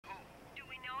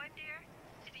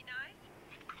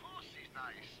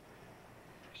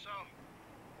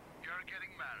you're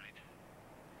getting married?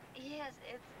 Yes,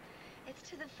 it's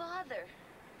to the father.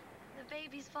 The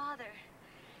baby's father.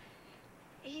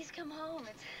 He's come home.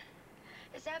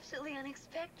 It's absolutely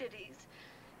unexpected. He's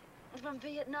from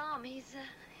Vietnam. He's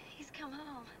come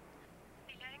home.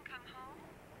 They let him come home?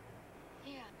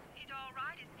 Yeah. He's all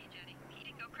right, isn't he, Jenny? He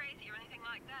didn't go crazy or anything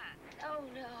like that. Oh,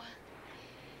 no.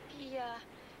 He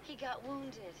got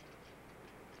wounded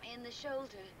in the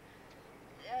shoulder.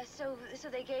 So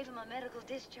they gave him a medical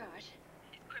discharge.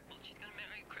 He's crippled. She's gonna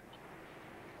marry a cripple.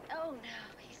 Oh, no.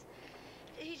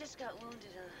 He just got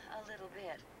wounded a little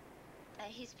bit.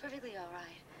 He's perfectly all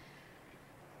right.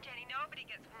 Jenny, nobody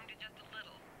gets wounded just a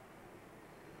little.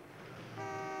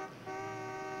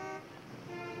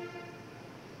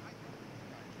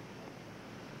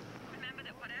 Remember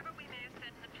that whatever we may have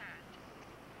said in the past,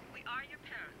 we are your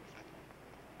parents.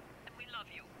 And we love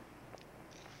you.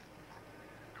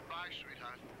 Goodbye,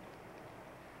 sweetheart.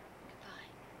 Goodbye.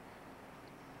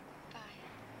 Bye.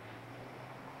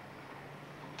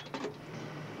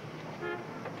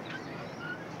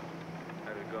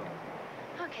 How'd it go?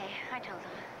 Okay, I told him.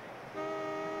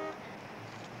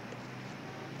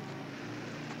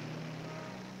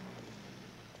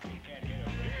 You can't hit him.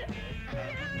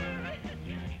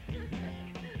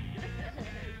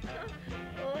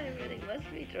 Oh, I really must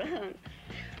be drunk.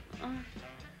 Oh.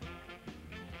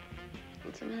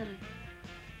 What's the matter?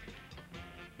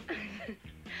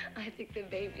 I think the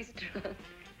baby's drunk.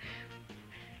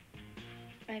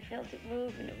 I felt it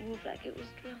move, and it moved like it was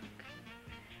drunk.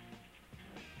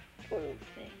 Poor little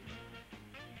thing.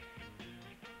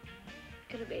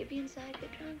 Could a baby inside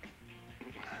get drunk? I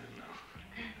don't know.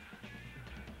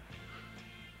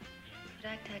 Could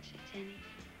I touch it, Jenny?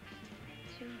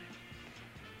 Sure.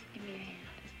 Give me your hand.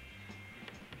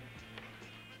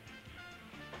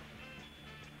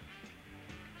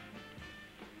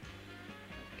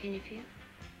 Can you feel?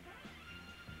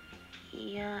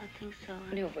 Yeah, I think so.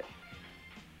 No, but...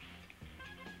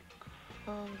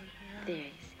 Oh, yeah. There,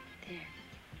 you see. There.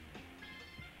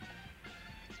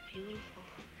 It's beautiful.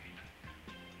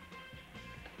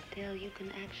 Dale, you can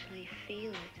actually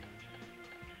feel it.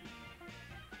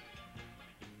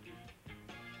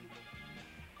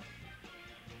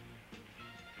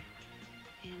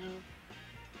 You know,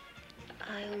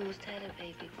 I almost had a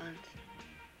baby once.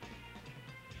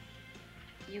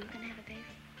 You were gonna have a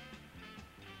baby?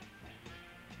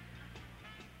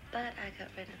 But I got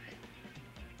rid of it.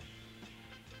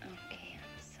 Okay,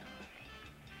 I'm sorry.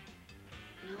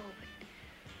 No, but,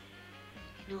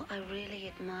 you know, I really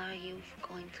admire you for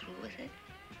going through with it.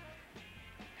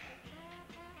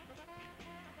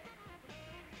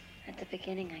 At the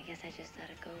beginning, I guess I just thought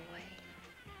it'd go away.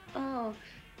 Oh,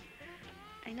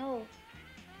 I know.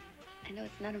 I know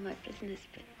it's none of my business,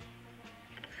 but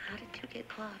How did you get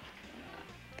caught?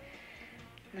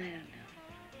 I don't know.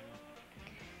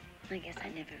 I guess I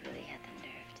never really had the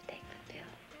nerve to take the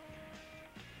pill.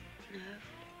 Nerve?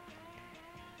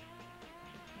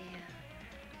 Yeah.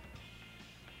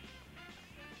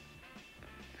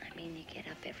 I mean, you get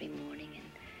up every morning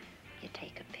and you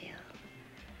take a pill.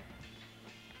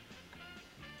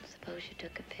 Suppose you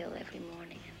took a pill every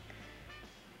morning and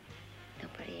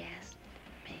nobody asked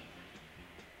me.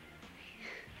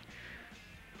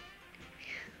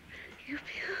 You're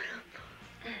beautiful.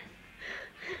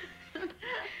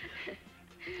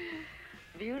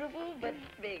 Beautiful, but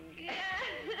big.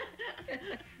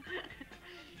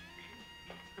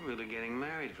 I'm really getting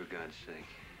married, for God's sake.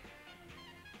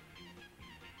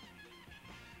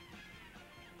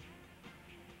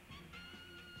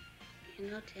 You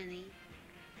know, Jenny,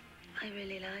 I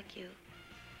really like you.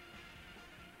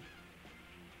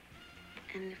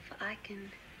 And if I can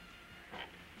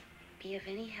be of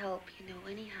any help, you know,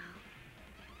 anyhow,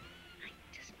 I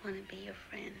just want to be your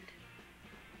friend.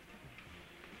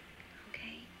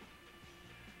 Okay?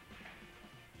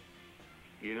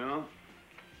 You know,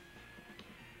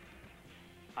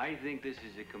 I think this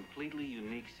is a completely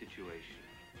unique situation.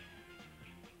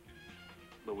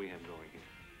 But we have going here.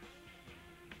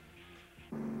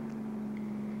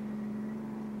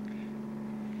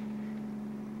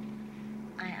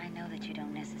 I know that you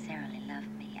don't necessarily love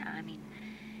me. I mean,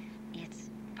 it's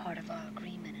part of our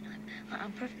agreement, and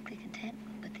I'm perfectly content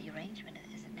with the arrangement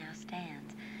as it now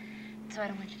stands. So I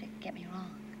don't want you to get me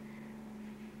wrong.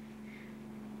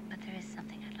 But there is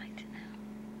something I'd like to know.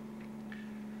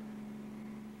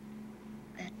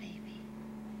 That baby,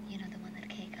 you know, the one that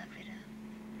Kay got rid of,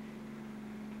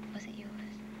 was it yours?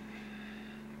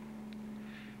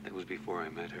 That was before I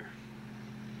met her.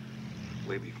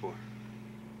 Way before.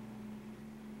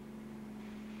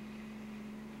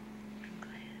 I'm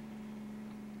glad.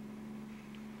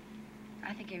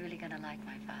 I think you're really gonna like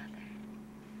my father.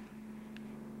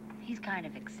 He's kind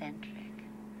of eccentric.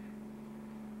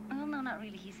 Well, no, not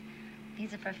really.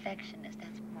 He's a perfectionist.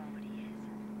 That's more what he is.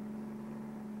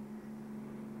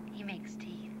 He makes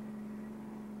teeth.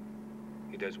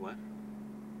 He does what?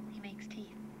 He makes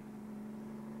teeth.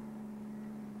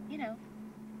 You know,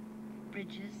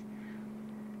 bridges,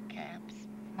 caps,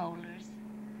 molars.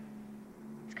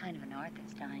 It's kind of an art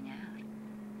that's dying out.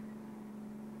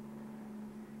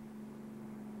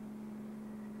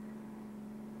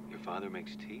 Your father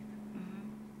makes teeth? Mm-hmm.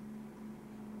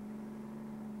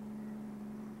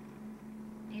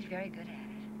 He's very good at it.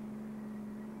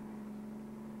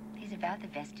 He's about the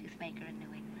best tooth maker in New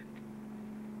England.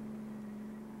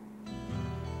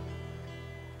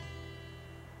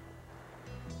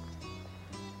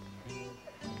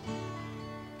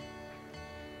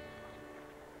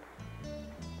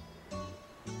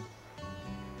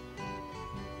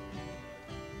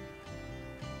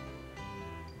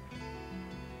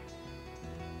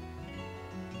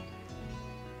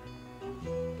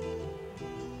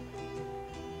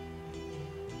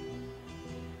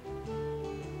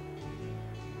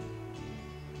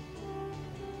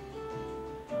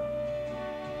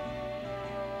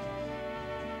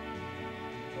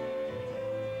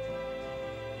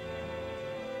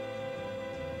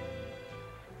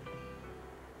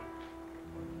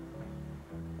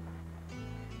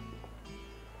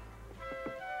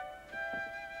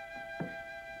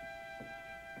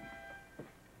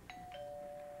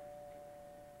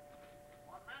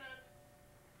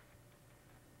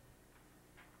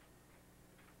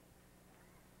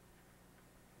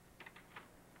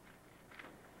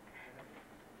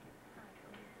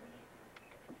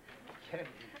 Jenny.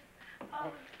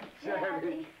 Oh,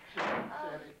 Jenny.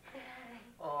 Daddy.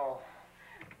 Oh.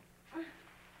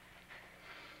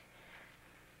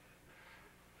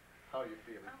 How are you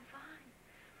feeling? I'm fine.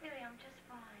 Really, I'm just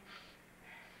fine.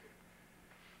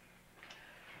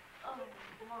 Oh,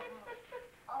 Mama.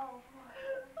 Oh,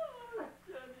 Mama.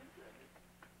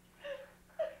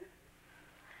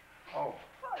 Oh.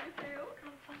 How do you feel?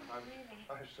 I'm fine, really.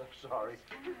 I'm so sorry.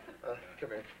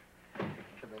 Come in.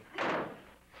 Come in.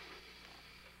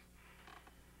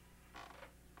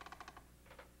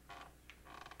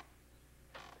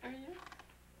 Are you?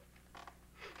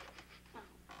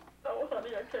 Oh, honey,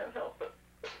 I can't help it.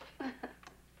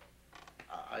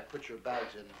 I put your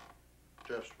bags in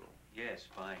Jeff's room. Yes,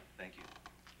 fine, thank you.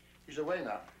 He's away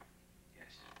now,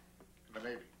 Yes. in the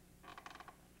Navy.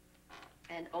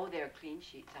 And oh, there are clean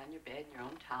sheets on your bed and your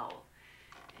own towel.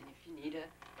 And if you need a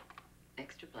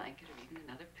extra blanket or even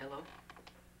another pillow,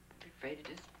 don't be afraid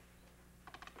to just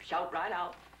shout right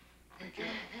out.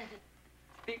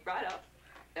 Speak right up.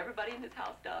 Everybody in this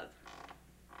house does.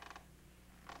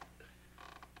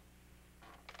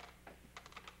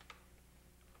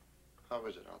 How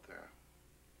is it out there?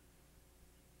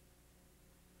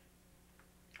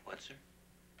 What, sir?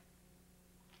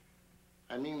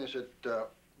 I mean, is it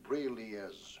really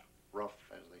as rough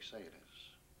as they say it is?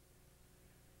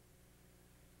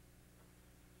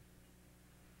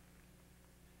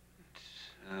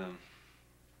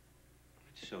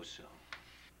 It's so-so.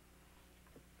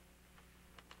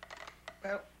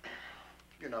 Well,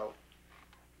 you know,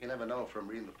 you never know from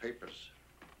reading the papers.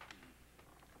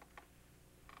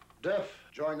 Duff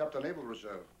joined up the Naval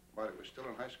Reserve while he was still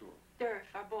in high school.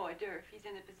 Durf, our boy, Durf, he's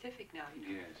in the Pacific now. You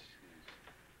know. Yes.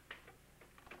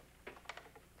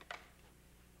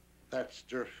 That's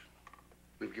Durf.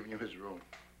 We've given you his room.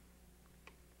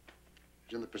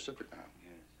 He's in the Pacific now.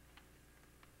 Yes.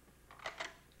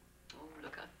 Oh,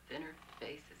 look how thin her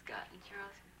face has gotten,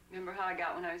 Charles. Remember how I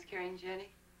got when I was carrying Jenny?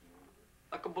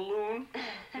 Like a balloon,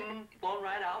 blown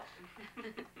right out.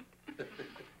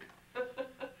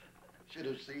 Should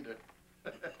have seen it.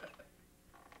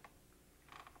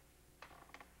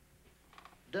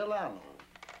 Delano.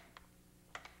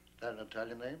 That an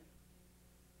Italian name?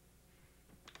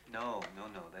 No.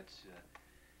 That's,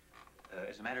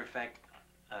 as a matter of fact,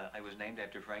 I was named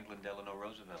after Franklin Delano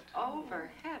Roosevelt. Oh, for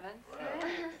heaven's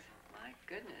sakes. My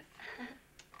goodness.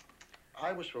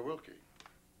 I was for Wilkie.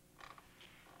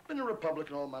 Been a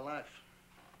Republican all my life.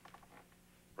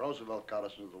 Roosevelt got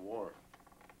us into the war.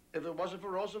 If it wasn't for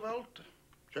Roosevelt,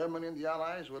 Germany and the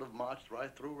Allies would have marched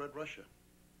right through Red Russia.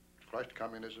 Crushed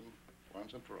communism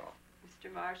once and for all.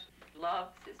 Mr. Marsh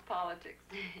loves his politics.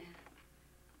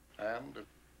 And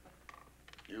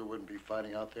you wouldn't be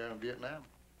fighting out there in Vietnam.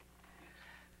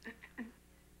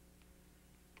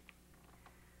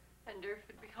 And Durf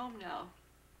would be home now.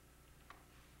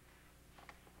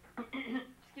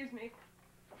 Excuse me.